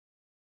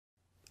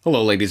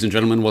Hello, ladies and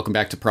gentlemen. Welcome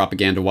back to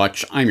Propaganda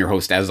Watch. I'm your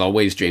host, as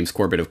always, James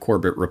Corbett of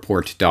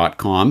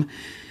CorbettReport.com.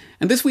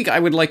 And this week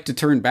I would like to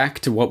turn back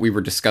to what we were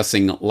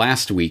discussing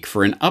last week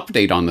for an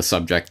update on the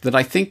subject that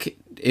I think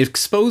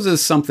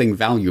exposes something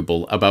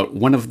valuable about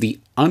one of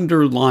the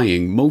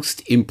underlying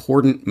most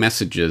important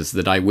messages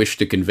that I wish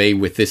to convey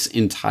with this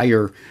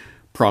entire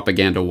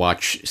Propaganda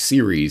Watch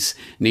series,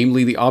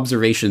 namely the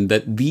observation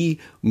that the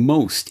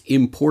most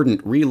important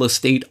real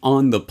estate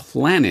on the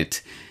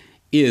planet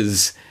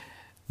is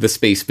the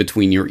space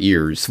between your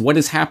ears. What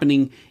is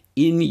happening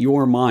in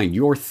your mind,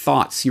 your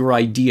thoughts, your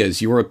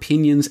ideas, your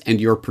opinions, and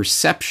your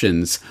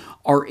perceptions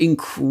are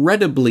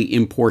incredibly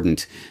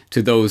important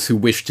to those who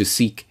wish to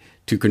seek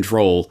to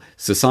control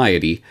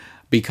society,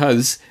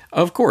 because,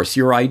 of course,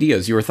 your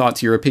ideas, your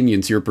thoughts, your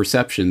opinions, your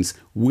perceptions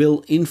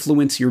will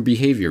influence your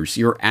behaviors,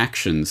 your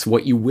actions,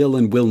 what you will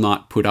and will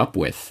not put up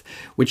with,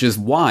 which is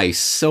why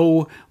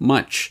so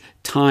much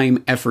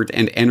time, effort,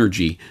 and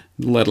energy,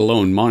 let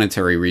alone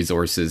monetary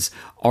resources,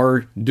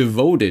 are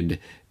devoted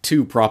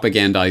to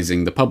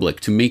propagandizing the public,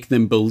 to make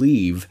them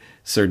believe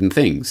certain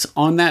things.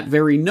 On that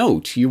very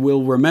note, you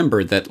will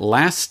remember that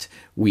last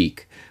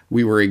week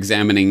we were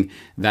examining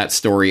that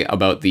story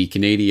about the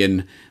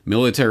Canadian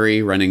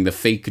military running the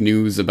fake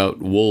news about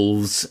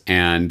wolves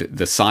and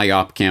the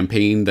PSYOP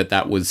campaign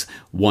that was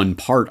one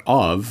part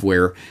of,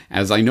 where,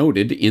 as I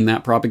noted in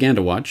that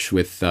Propaganda Watch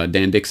with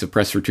Dan Dix of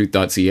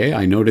PressForTruth.ca,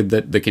 I noted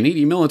that the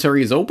Canadian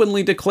military is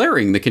openly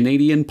declaring the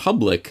Canadian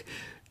public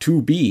to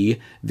be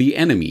the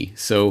enemy.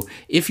 So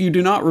if you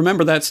do not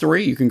remember that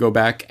story, you can go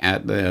back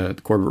at the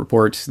Corbett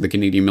Report, the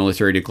Canadian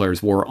military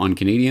declares war on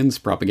Canadians,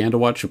 Propaganda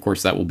Watch. Of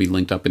course, that will be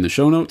linked up in the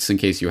show notes in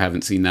case you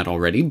haven't seen that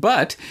already.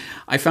 But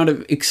I found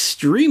it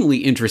extremely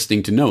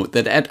interesting to note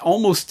that at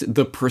almost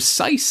the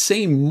precise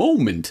same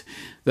moment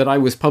that I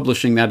was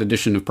publishing that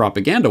edition of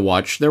Propaganda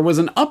Watch, there was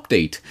an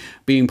update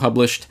being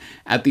published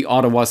at the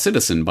Ottawa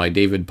Citizen by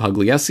David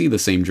Pugliese, the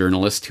same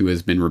journalist who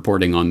has been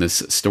reporting on this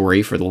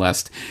story for the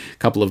last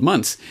couple of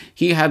months.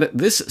 He had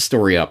this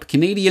story up: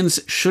 Canadians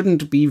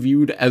shouldn't be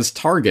viewed as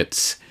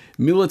targets.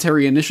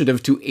 Military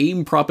initiative to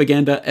aim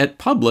propaganda at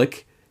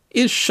public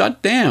is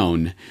shut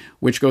down,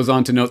 which goes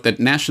on to note that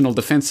National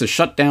Defence has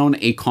shut down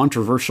a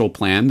controversial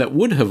plan that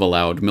would have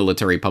allowed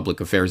military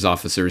public affairs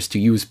officers to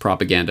use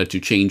propaganda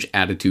to change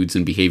attitudes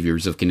and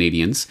behaviors of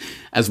Canadians,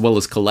 as well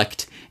as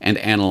collect and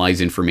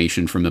analyze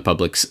information from the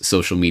public's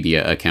social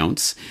media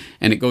accounts.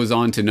 And it goes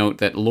on to note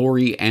that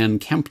Lori Ann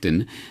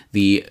Kempton,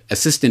 the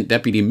Assistant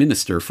Deputy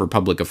Minister for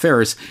Public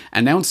Affairs,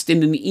 announced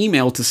in an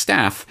email to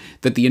staff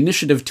that the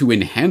initiative to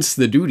enhance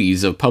the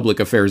duties of public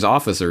affairs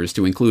officers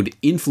to include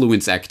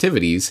influence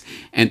activities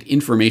and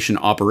information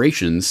operations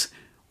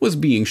was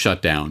being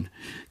shut down.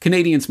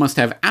 Canadians must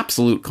have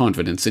absolute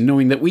confidence in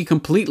knowing that we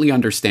completely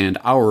understand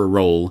our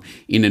role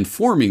in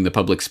informing the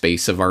public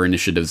space of our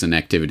initiatives and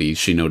activities,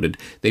 she noted.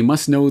 They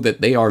must know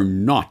that they are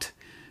not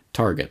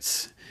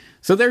targets.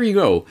 So there you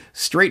go,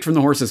 straight from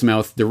the horse's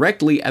mouth,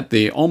 directly at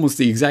almost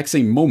the exact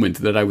same moment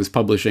that I was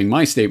publishing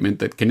my statement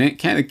that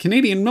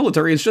Canadian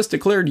military has just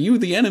declared you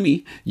the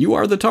enemy, you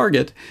are the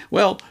target.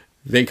 Well,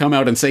 they come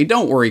out and say,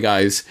 don't worry,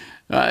 guys.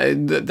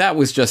 That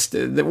was just,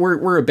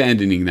 we're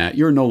abandoning that.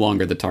 You're no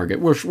longer the target.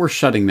 We're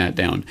shutting that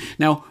down.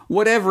 Now,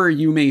 whatever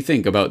you may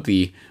think about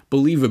the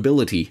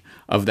believability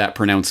of that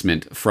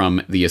pronouncement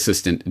from the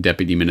Assistant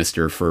Deputy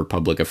Minister for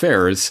Public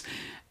Affairs,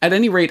 at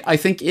any rate, I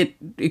think it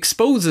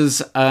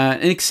exposes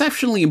an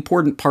exceptionally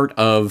important part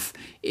of,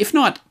 if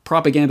not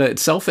propaganda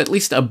itself, at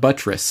least a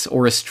buttress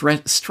or a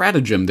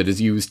stratagem that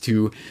is used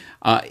to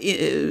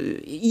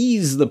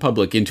ease the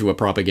public into a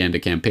propaganda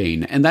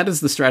campaign. And that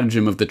is the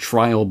stratagem of the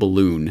trial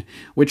balloon,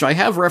 which I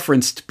have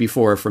referenced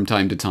before from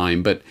time to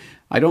time, but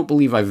I don't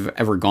believe I've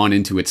ever gone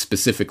into it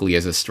specifically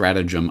as a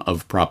stratagem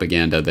of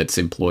propaganda that's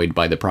employed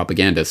by the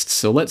propagandists.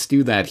 So let's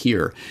do that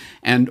here.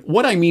 And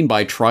what I mean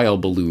by trial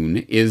balloon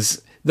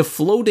is the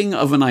floating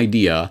of an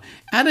idea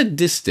at a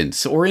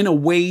distance or in a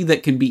way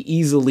that can be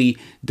easily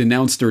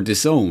denounced or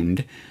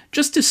disowned,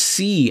 just to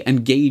see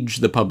and gauge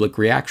the public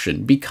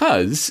reaction,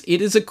 because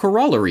it is a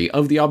corollary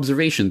of the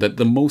observation that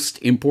the most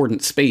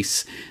important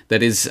space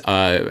that is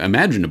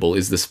imaginable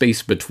is the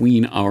space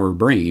between our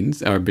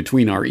brains,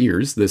 between our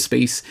ears, the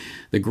space,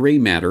 the gray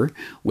matter,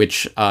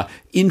 which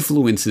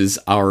influences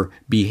our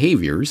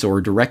behaviors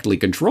or directly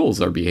controls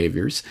our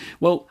behaviors.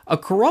 Well, a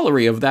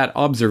corollary of that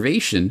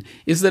observation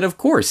is that, of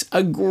course,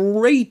 a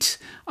great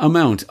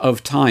amount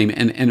of time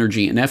and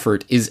energy and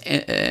effort is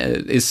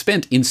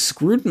spent in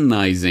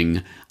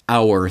scrutinizing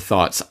our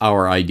thoughts,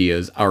 our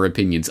ideas, our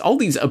opinions. All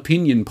these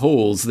opinion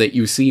polls that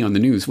you see on the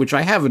news, which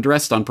I have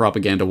addressed on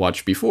Propaganda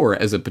Watch before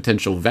as a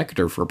potential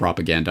vector for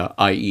propaganda,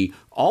 i.e.,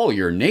 all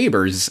your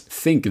neighbors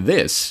think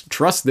this,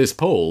 trust this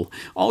poll,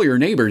 all your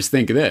neighbors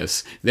think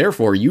this,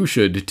 therefore you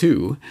should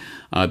too,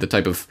 the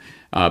type of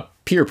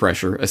peer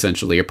pressure,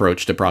 essentially,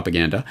 approach to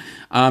propaganda.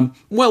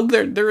 Well,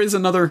 there is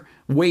another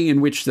way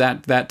in which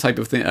that type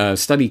of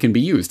study can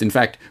be used. In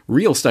fact,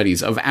 real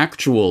studies of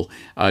actual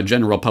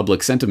general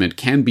public sentiment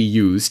can be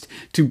used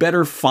to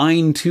better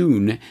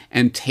fine-tune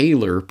and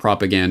tailor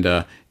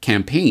propaganda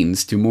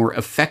campaigns to more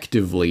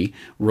effectively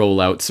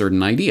roll out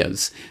certain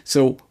ideas.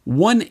 So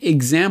one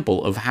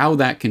example of how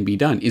that can be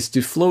done is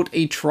to float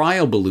a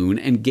trial balloon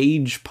and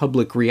gauge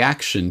public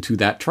reaction to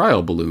that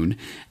trial balloon.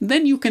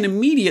 Then you can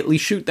immediately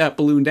shoot that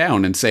balloon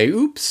down and say,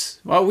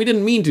 oops, well, we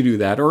didn't mean to do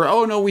that, or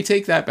oh no, we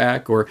take that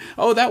back, or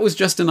oh, that was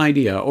just an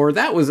idea, or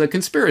that was a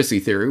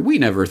conspiracy theory, we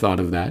never thought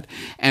of that.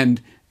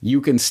 And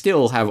you can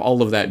still have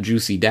all of that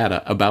juicy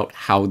data about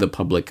how the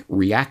public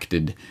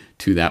reacted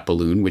to that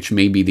balloon, which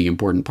may be the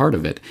important part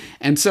of it.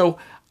 And so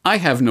I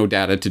have no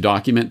data to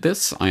document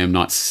this. I am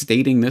not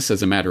stating this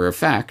as a matter of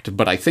fact,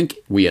 but I think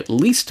we at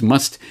least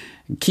must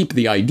keep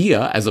the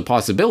idea as a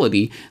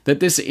possibility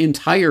that this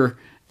entire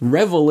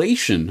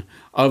revelation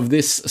of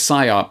this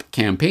PSYOP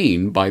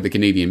campaign by the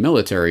Canadian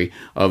military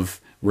of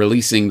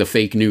releasing the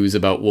fake news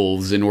about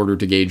wolves in order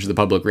to gauge the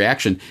public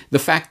reaction, the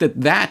fact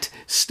that that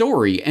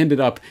story ended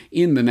up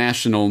in the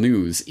national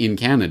news in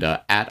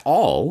Canada at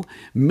all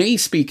may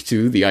speak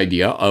to the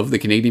idea of the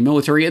Canadian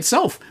military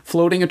itself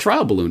floating a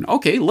trial balloon.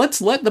 Okay,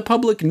 let's let the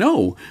public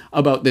know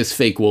about this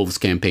fake wolves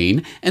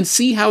campaign and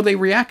see how they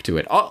react to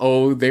it.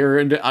 Uh-oh,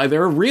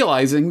 they're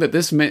realizing that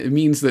this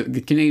means that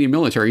the Canadian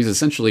military is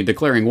essentially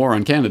declaring war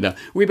on Canada.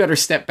 We better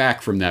step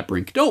back from that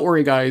brink. Don't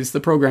worry, guys, the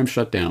program's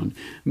shut down.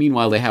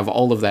 Meanwhile, they have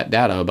all of that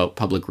data about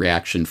public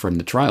reaction from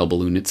the trial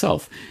balloon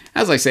itself.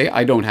 As I say,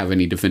 I don't have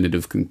any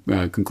definitive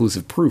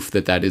conclusive proof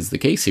that that is the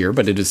case here,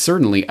 but it is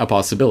certainly a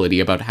possibility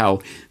about how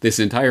this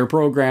entire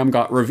program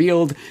got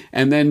revealed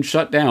and then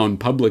shut down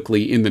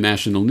publicly in the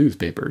national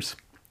newspapers.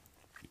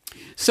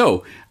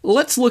 So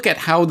let's look at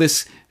how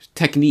this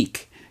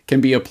technique can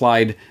be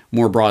applied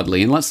more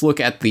broadly, and let's look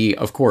at the,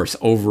 of course,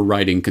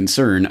 overriding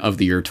concern of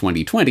the year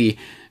 2020,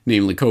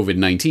 namely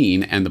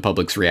COVID-19 and the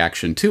public's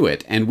reaction to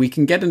it. And we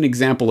can get an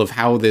example of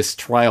how this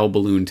trial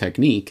balloon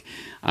technique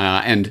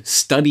and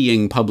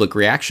studying public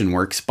reaction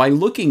works by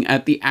looking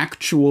at the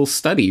actual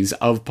studies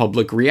of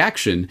public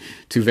reaction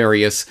to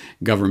various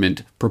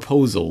government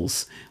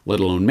proposals, let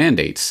alone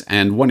mandates.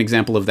 And one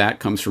example of that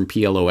comes from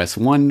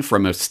PLOS1,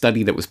 from a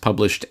study that was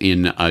published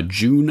in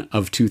June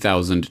of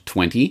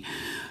 2020,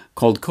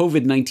 called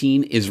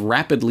COVID-19 is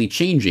Rapidly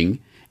Changing,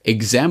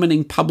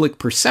 Examining Public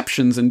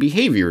Perceptions and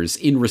Behaviors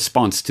in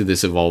Response to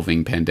this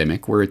Evolving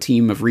Pandemic, where a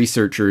team of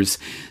researchers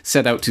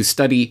set out to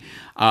study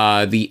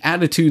the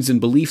attitudes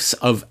and beliefs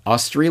of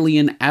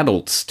Australian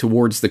adults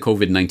towards the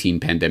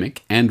COVID-19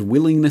 pandemic and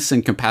willingness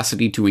and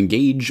capacity to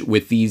engage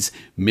with these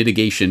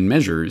mitigation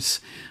measures,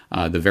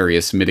 the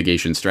various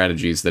mitigation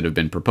strategies that have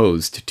been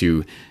proposed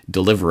to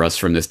deliver us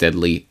from this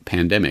deadly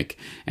pandemic.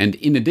 And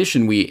in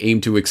addition, we aim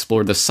to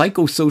explore the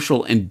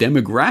psychosocial and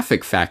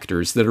demographic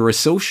factors that are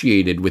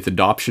associated with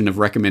adoption of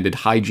recommended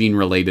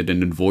hygiene-related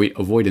and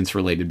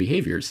avoidance-related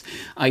behaviors,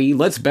 i.e.,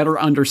 let's better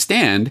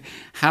understand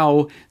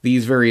how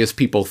these various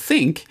people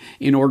think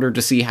in order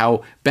to see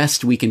how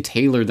best we can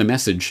tailor the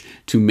message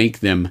to make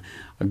them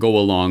go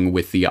along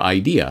with the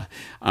idea.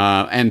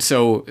 And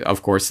so,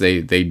 of course,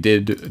 they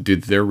did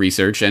their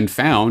research and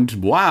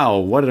found, wow,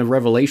 what a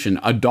revelation.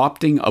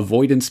 Adopting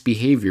avoidance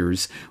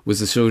behaviors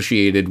was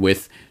associated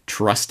with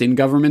trust in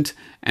government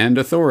and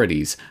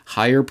authorities,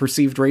 higher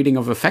perceived rating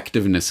of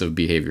effectiveness of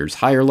behaviors,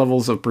 higher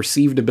levels of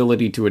perceived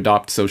ability to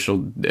adopt social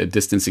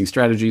distancing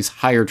strategies,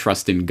 higher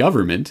trust in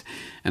government,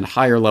 and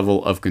higher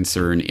level of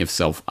concern if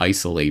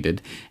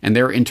self-isolated. And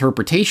their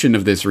interpretation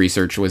of this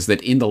research was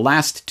that in the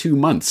last 2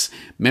 months,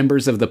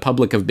 members of the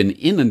public have been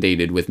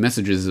inundated with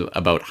messages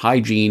about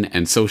hygiene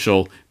and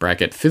social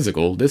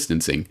 (physical)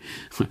 distancing.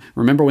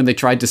 Remember when they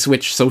tried to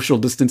switch social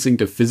distancing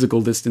to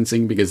physical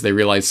distancing because they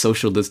realized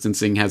social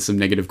distancing has some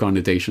negative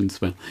connotations?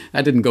 Well,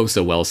 that didn't go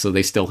so well, so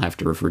they still have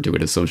to refer to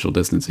it as social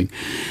distancing.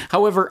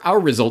 However, our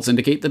results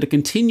indicate that a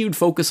continued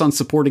focus on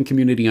supporting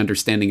community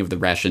understanding of the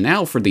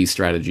rationale for these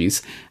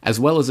strategies, as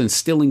well as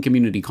instilling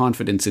community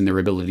confidence in their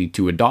ability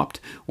to adopt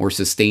or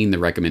sustain the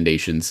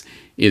recommendations,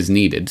 is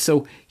needed.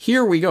 So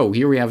here we go.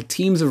 Here we have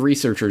teams of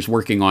researchers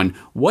working on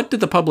what do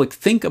the public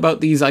think about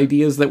these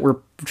ideas that we're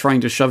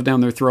trying to shove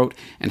down their throat,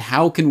 and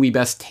how can we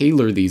best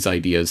tailor these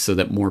ideas so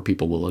that more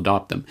people will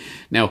adopt them.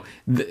 Now,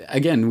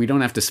 again, we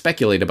don't have to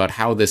speculate about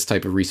how this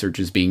type of research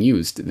is being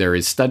used. There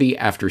is study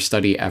after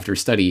study after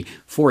study,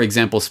 for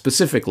example,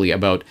 specifically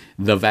about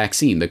the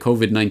vaccine, the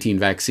COVID-19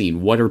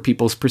 vaccine. What are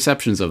people's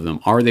perceptions of them?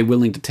 Are they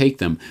willing to take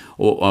them?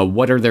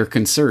 What are their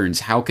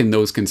concerns? How can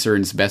those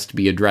concerns best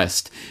be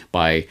addressed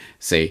by,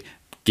 say,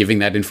 giving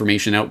that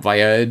information out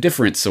via a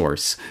different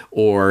source,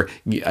 or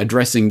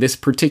addressing this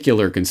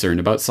particular concern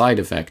about side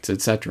effects,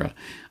 etc.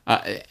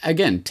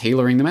 Again,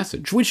 tailoring the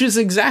message, which is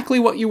exactly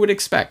what you would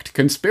expect,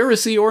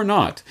 conspiracy or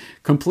not,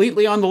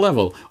 completely on the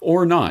level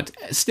or not.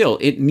 Still,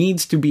 it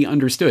needs to be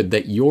understood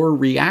that your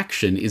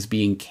reaction is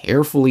being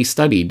carefully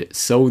studied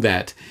so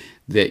that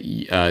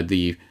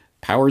the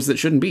powers that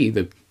shouldn't be,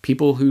 the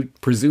people who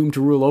presume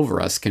to rule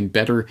over us, can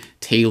better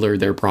tailor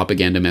their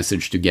propaganda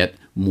message to get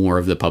more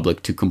of the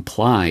public to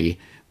comply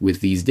with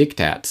these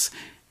diktats.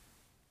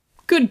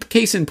 Good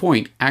case in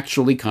point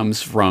actually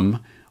comes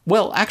from,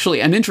 well,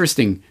 actually an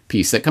interesting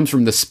piece that comes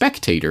from The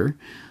Spectator,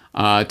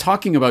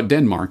 talking about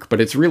Denmark,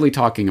 but it's really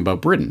talking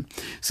about Britain.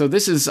 So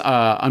this is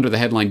under the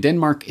headline,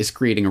 Denmark is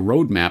creating a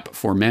roadmap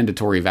for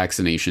mandatory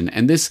vaccination.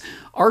 And this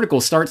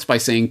article starts by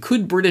saying,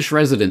 could British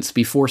residents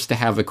be forced to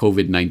have a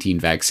COVID-19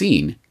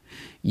 vaccine?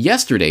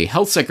 Yesterday,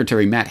 Health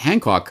Secretary Matt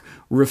Hancock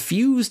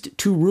refused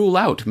to rule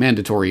out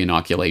mandatory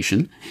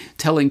inoculation,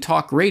 telling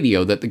Talk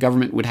Radio that the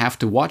government would have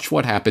to watch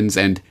what happens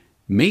and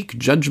make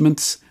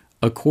judgments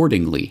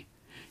accordingly.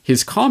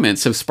 His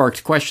comments have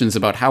sparked questions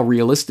about how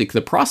realistic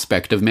the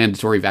prospect of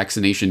mandatory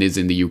vaccination is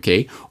in the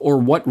UK, or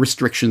what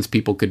restrictions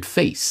people could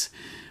face,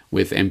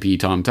 with MP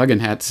Tom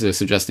Tugendhat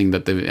suggesting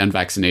that the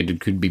unvaccinated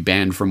could be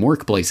banned from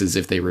workplaces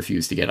if they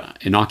refuse to get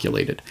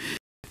inoculated.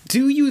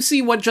 Do you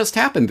see what just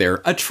happened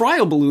there? A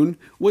trial balloon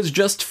was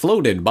just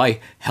floated by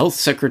Health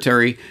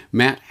Secretary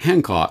Matt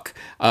Hancock.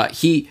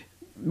 He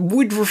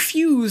would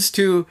refuse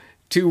to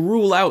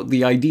rule out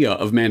the idea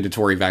of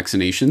mandatory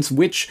vaccinations,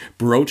 which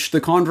broached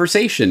the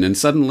conversation. And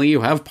suddenly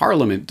you have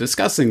Parliament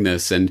discussing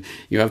this, and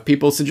you have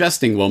people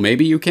suggesting, well,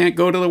 maybe you can't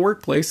go to the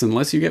workplace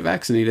unless you get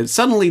vaccinated.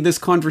 Suddenly this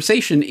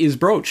conversation is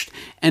broached.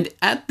 And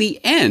at the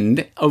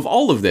end of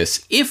all of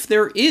this, if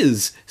there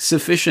is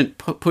sufficient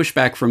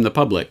pushback from the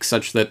public,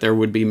 such that there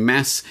would be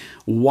mass,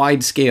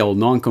 wide-scale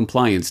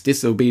non-compliance,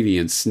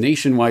 disobedience,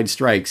 nationwide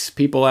strikes,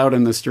 people out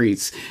in the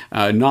streets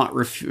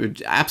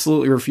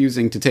absolutely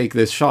refusing to take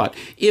this shot,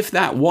 if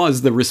that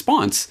was the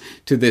response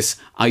to this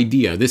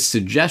idea, this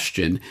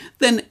suggestion,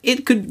 then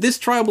this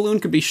trial balloon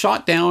could be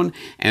shot down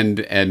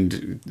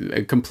and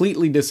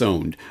completely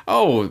disowned.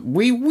 Oh,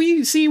 we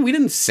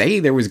didn't say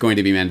there was going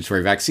to be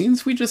mandatory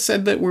vaccines. We just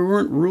said that we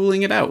weren't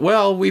ruling it out.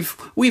 Well,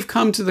 we've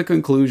come to the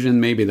conclusion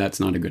maybe that's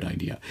not a good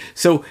idea.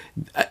 So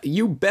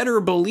you better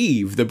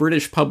believe the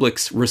British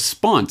public's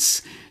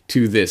response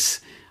to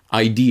this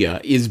idea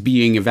is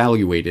being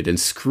evaluated and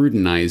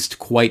scrutinized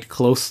quite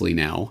closely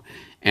now.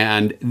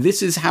 And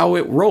this is how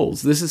it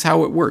rolls. This is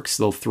how it works.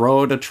 They'll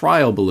throw out a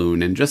trial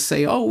balloon and just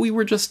say, oh, we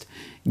were just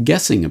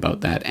guessing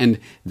about that. And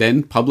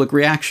then public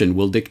reaction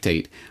will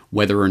dictate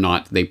whether or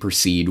not they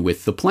proceed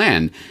with the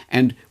plan.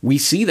 And we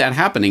see that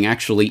happening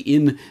actually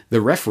in the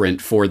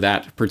referent for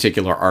that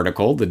particular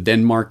article, the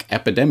Denmark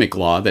epidemic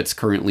law that's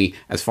currently,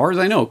 as far as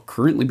I know,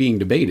 currently being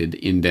debated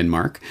in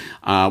Denmark,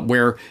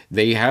 where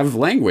they have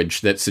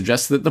language that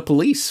suggests that the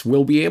police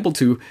will be able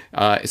to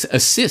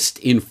assist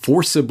in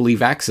forcibly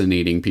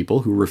vaccinating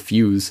people who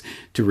refuse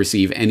to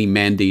receive any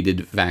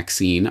mandated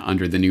vaccine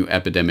under the new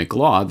epidemic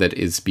law that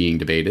is being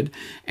debated.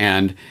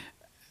 And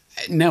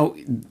now,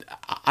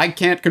 I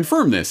can't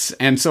confirm this,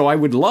 and so I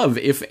would love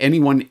if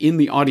anyone in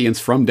the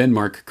audience from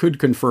Denmark could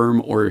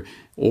confirm or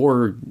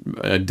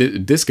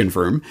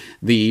disconfirm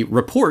the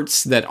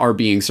reports that are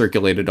being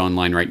circulated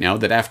online right now,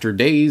 that after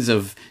days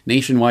of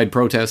nationwide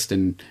protest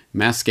and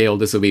mass-scale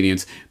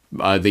disobedience,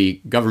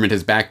 the government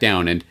has backed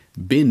down and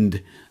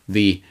binned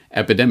the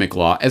epidemic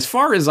law. As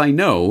far as I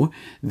know,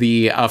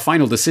 the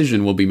final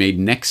decision will be made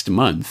next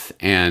month,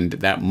 and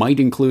that might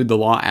include the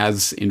law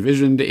as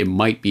envisioned. It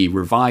might be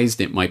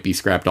revised. It might be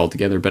scrapped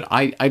altogether, but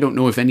I don't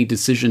know if any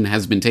decision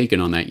has been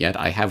taken on that yet.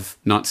 I have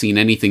not seen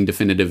anything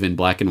definitive in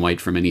black and white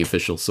from any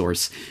official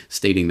source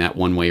stating that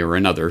one way or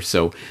another,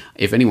 so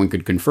if anyone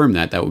could confirm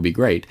that, that would be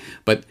great.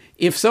 But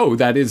if so,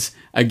 that is,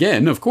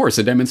 again, of course,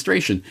 a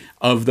demonstration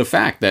of the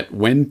fact that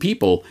when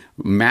people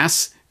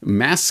mass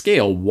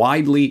scale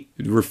widely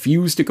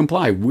refuse to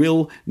comply,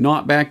 will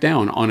not back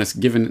down on a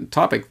given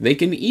topic, they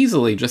can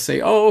easily just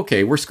say, oh,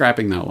 okay, we're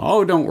scrapping that law.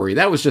 Oh, don't worry,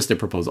 that was just a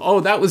proposal. Oh,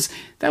 that was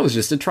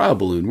just a trial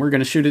balloon. We're going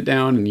to shoot it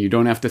down and you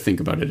don't have to think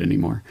about it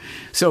anymore.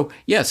 So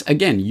yes,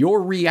 again,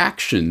 your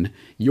reaction,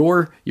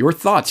 your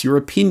thoughts, your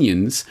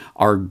opinions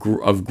are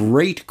of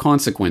great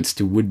consequence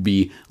to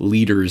would-be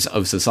leaders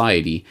of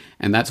society.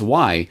 And that's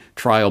why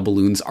trial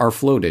balloons are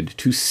floated,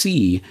 to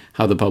see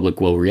how the public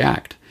will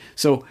react.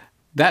 So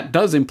that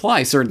does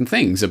imply certain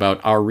things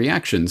about our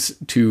reactions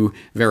to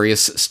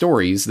various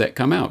stories that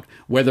come out.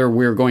 Whether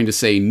we're going to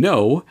say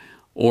no,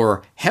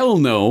 or hell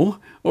no,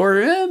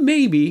 or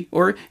maybe,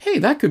 or hey,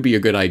 that could be a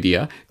good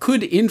idea,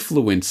 could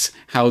influence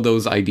how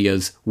those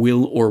ideas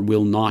will or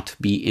will not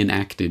be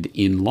enacted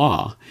in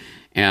law.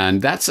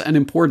 And that's an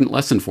important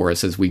lesson for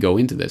us as we go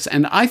into this.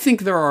 And I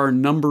think there are a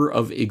number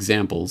of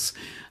examples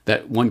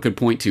that one could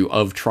point to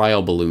of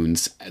trial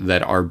balloons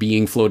that are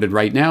being floated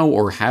right now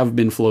or have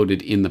been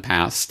floated in the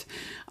past.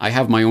 I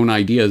have my own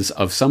ideas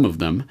of some of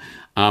them,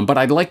 but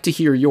I'd like to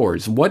hear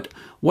yours.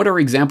 What are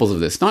examples of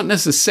this? Not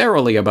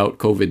necessarily about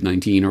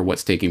COVID-19 or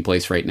what's taking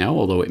place right now,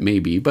 although it may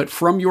be, but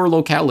from your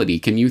locality,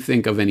 can you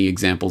think of any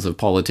examples of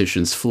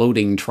politicians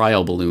floating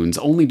trial balloons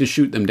only to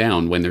shoot them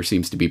down when there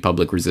seems to be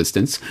public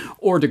resistance,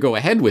 or to go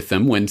ahead with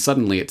them when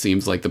suddenly it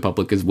seems like the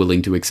public is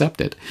willing to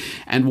accept it?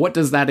 And what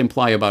does that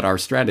imply about our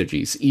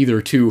strategies?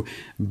 Either to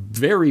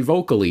very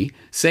vocally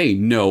say,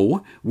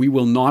 no, we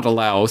will not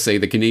allow, say,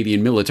 the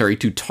Canadian military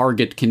to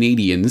target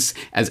Canadians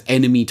as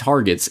enemy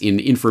targets in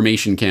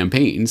information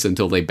campaigns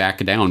until they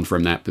back down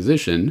from that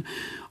position,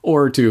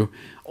 or to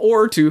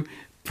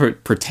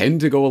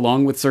pretend to go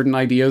along with certain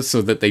ideas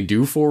so that they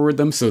do forward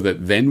them, so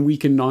that then we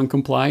can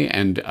non-comply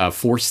and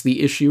force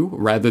the issue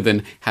rather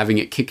than having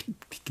it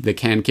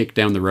kicked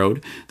down the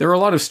road. There are a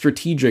lot of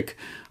strategic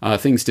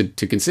things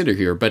to consider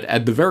here, but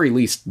at the very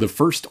least, the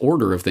first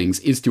order of things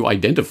is to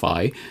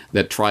identify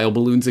that trial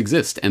balloons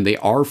exist, and they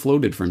are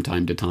floated from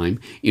time to time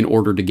in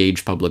order to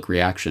gauge public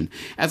reaction.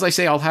 As I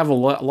say, I'll have a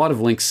lot of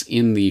links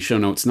in the show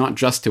notes, not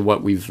just to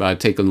what we've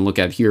taken a look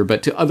at here,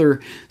 but to other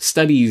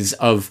studies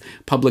of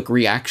public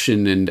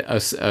reaction and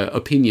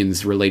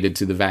opinions related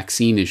to the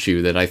vaccine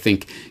issue that I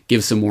think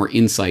give some more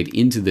insight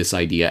into this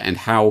idea and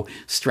how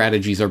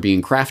strategies are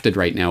being crafted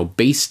right now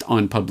based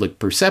on public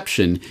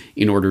perception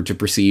in order to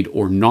proceed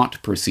or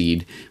not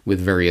proceed with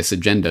various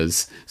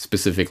agendas,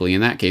 specifically in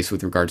that case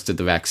with regards to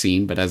the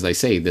vaccine. But as I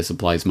say, this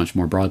applies much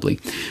more broadly.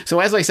 So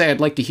as I say, I'd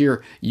like to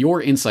hear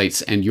your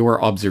insights and your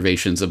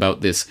observations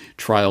about this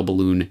trial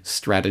balloon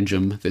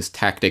stratagem, this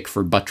tactic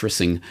for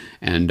buttressing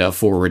and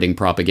forwarding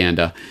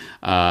propaganda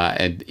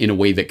in a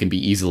way that can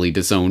be easily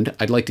disowned.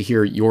 I'd like to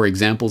hear your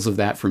examples of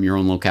that from your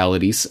own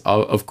localities.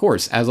 Of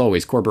course, as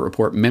always, Corbett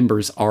Report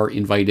members are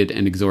invited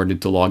and exhorted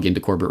to log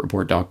into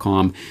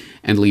corbettreport.com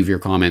and leave your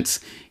comments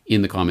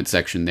in the comment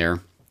section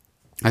there.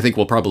 I think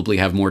we'll probably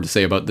have more to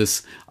say about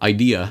this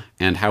idea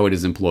and how it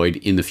is employed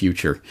in the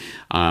future.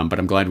 But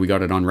I'm glad we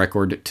got it on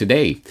record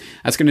today.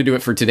 That's going to do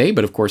it for today.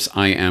 But of course,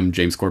 I am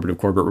James Corbett of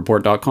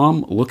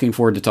CorbettReport.com. Looking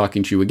forward to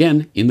talking to you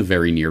again in the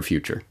very near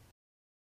future.